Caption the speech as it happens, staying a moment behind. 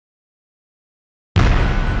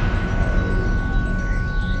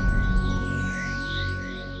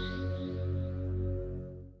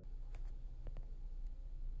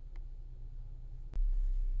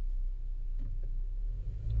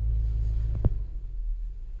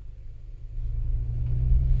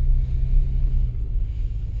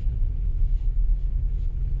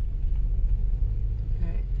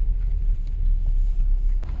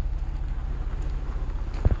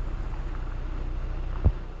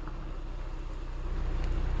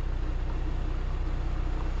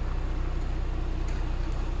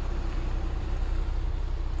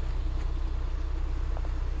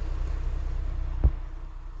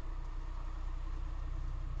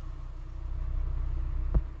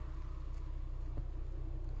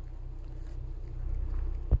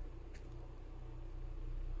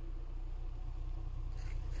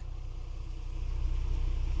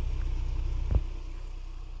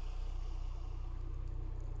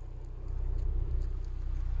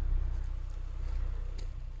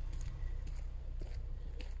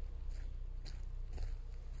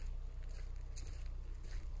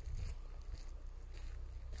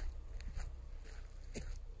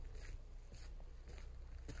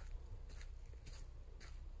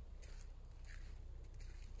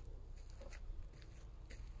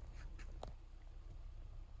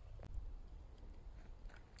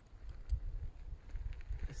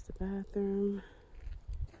bathroom.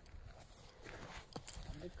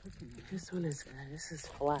 This one is good. This is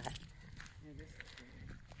flat.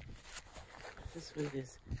 This one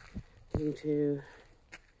is into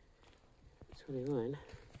 21.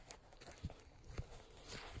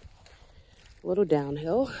 A little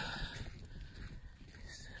downhill.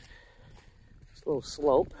 It's a little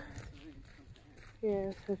slope.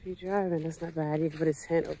 Yeah, so if you're driving, that's not bad. You can put a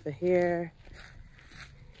tent over here.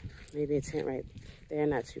 Maybe a tent right there,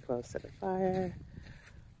 not too close to the fire.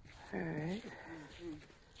 All right.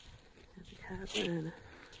 Cabin.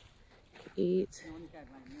 Eat.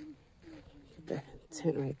 Put the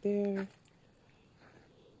tent right there.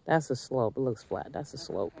 That's a slope. It looks flat. That's a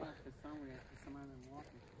slope.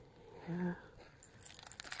 Yeah.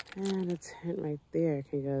 And a tent right there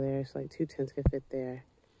can go there. It's like 2 tents can fit there.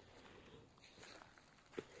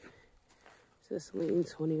 So it's lane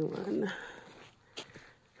 21.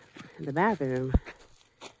 And the bathroom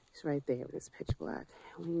is right there when it's pitch black.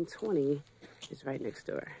 Lane 20 is right next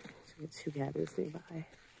door. So we have 2 cabins nearby.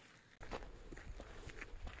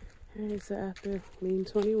 Alright, so after lane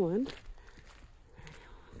 21,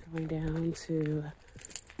 going down to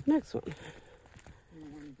the next one.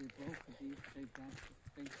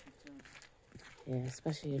 Yeah,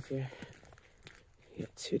 especially if you're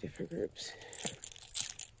 2 different groups.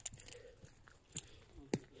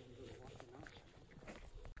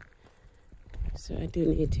 So I do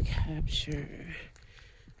need to capture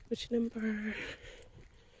which number.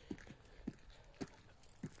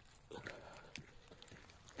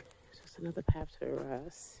 Just another path to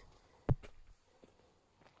us.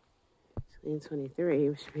 It's lane 23,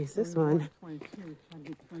 which means this one. 22.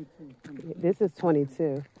 This is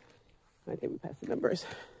 22. I think we passed the numbers.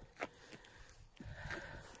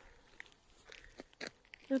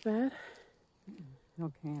 Not bad.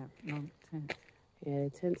 No camp, no tent. Yeah, the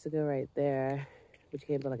tents to go right there, but you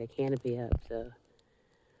can't put like a canopy up, so.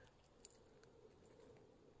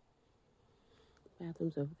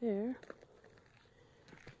 Bathroom's over there.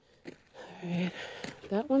 All right,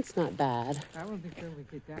 that one's not bad. That would be good. We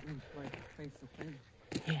get that one like face to face.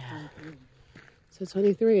 Yeah. So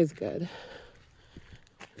 23 is good.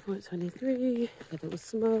 Point 23, got it with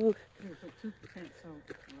smoke. Yeah, put 2 tents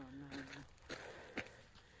out.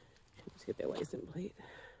 Let's get their license plate.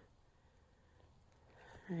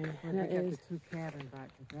 All right, Well, that they got is. the 2 cabin back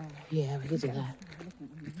to that. Yeah, we can do that.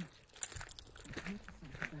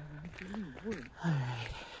 All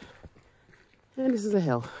right. And this is a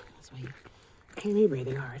hill. That's why you hear me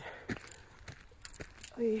breathing hard.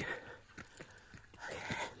 Okay.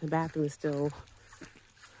 The bathroom is still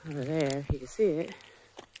over there. You can see it.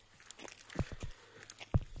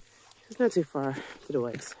 It's not too far to the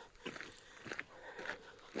woods.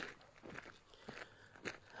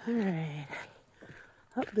 All right.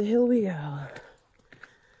 Up the hill we go.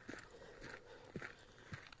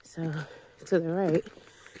 So, to the right,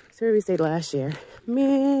 it's where we stayed last year.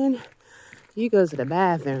 Man, you go to the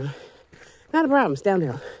bathroom. Not a problem, it's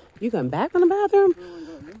downhill. You come back from the bathroom?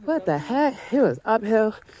 What the heck? It was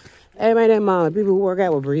uphill. Everybody and mom, people who work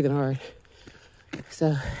out were breathing hard.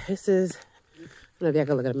 So, this is, I don't know if y'all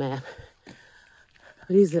can look at a map. But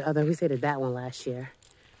these are the other, we stayed at that one last year.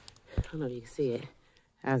 I don't know if you can see it.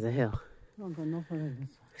 That was a hill. Don't go no further.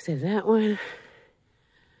 We stayed at that one.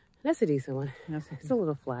 That's a decent one. It's a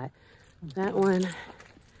little flat. That one.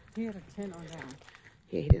 He had a tent on that one.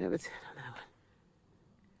 Yeah, he did have a tent on that one.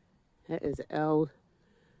 That is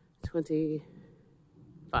L25.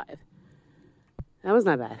 That was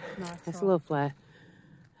not bad. No, That's a little flat.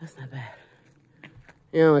 That's not bad.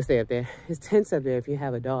 You don't want to stay up there. There's tents up there if you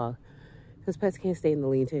have a dog. Because pets can't stay in the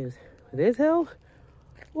lean-tos. This hill?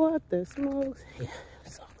 What the smokes? Yeah,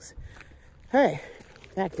 sucks. All right,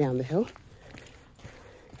 back down the hill.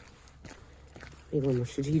 Be a little more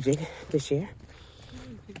strategic this year.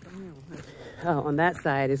 Oh, on that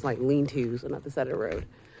side is like lean-tos on the other side of the road.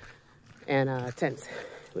 And tents,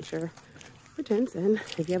 which are for tents and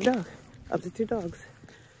if you have a dog, up to 2 dogs.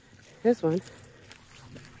 This one,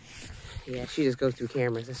 yeah, she just goes through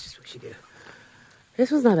cameras. That's just what she do.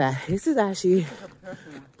 This was not bad. This is actually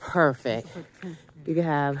perfect. You can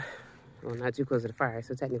have, well, not too close to the fire,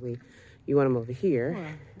 so technically you want them over here.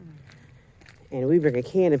 And we bring a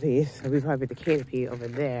canopy, so we probably put the canopy over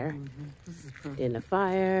there. In the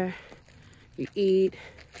fire, you eat.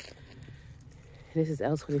 This is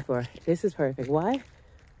L24. This is perfect. Why?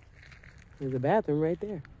 There's a bathroom right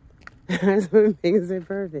there. That's what makes it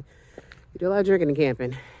perfect. You do a lot of drinking and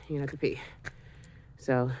camping, you don't have to pee.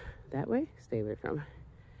 So that way, stay away from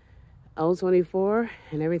L24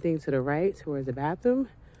 and everything to the right towards the bathroom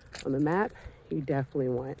on the map, you definitely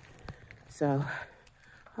want. So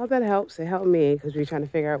hope that helps. It helped me because we're trying to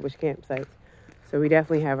figure out which campsites. So we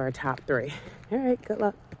definitely have our top 3. All right, good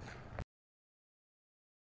luck.